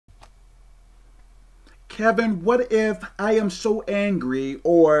Kevin, what if I am so angry?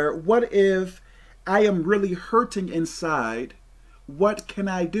 Or what if I am really hurting inside? What can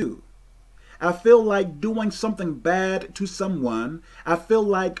I do? I feel like doing something bad to someone. I feel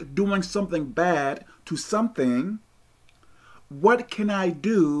like doing something bad to something. What can I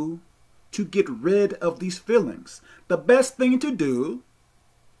do to get rid of these feelings? The best thing to do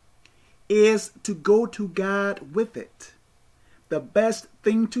is to go to God with it. The best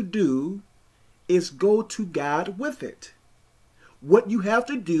thing to do is go to God with it. What you have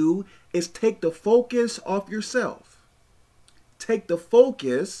to do is take the focus off yourself. Take the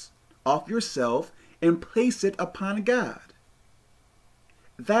focus off yourself and place it upon God.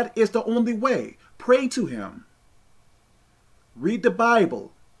 That is the only way. Pray to Him. Read the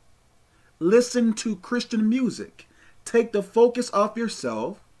Bible. Listen to Christian music. Take the focus off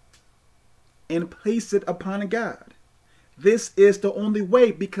yourself and place it upon God. This is the only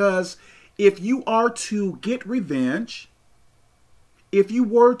way, because if you are to get revenge, if you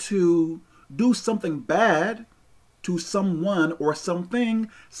were to do something bad to someone or something,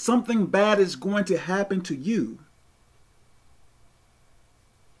 something bad is going to happen to you.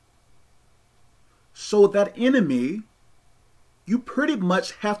 So that enemy, you pretty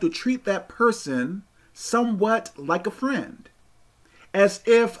much have to treat that person somewhat like a friend, as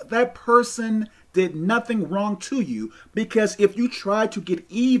if that person did nothing wrong to you, because if you try to get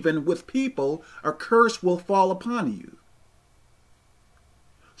even with people, a curse will fall upon you.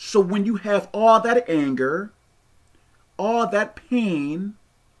 So when you have all that anger, all that pain,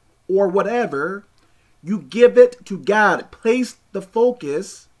 or whatever, you give it to God. Place the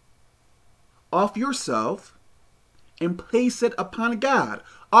focus off yourself and place it upon God.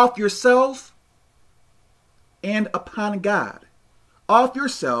 Off yourself and upon God. Off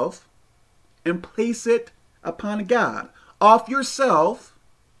yourself and place it upon God. Off yourself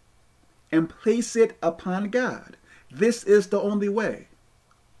and place it upon God. This is the only way.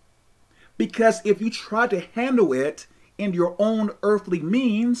 Because if you try to handle it in your own earthly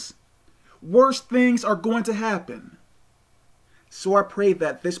means, worse things are going to happen. So I pray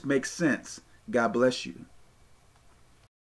that this makes sense. God bless you.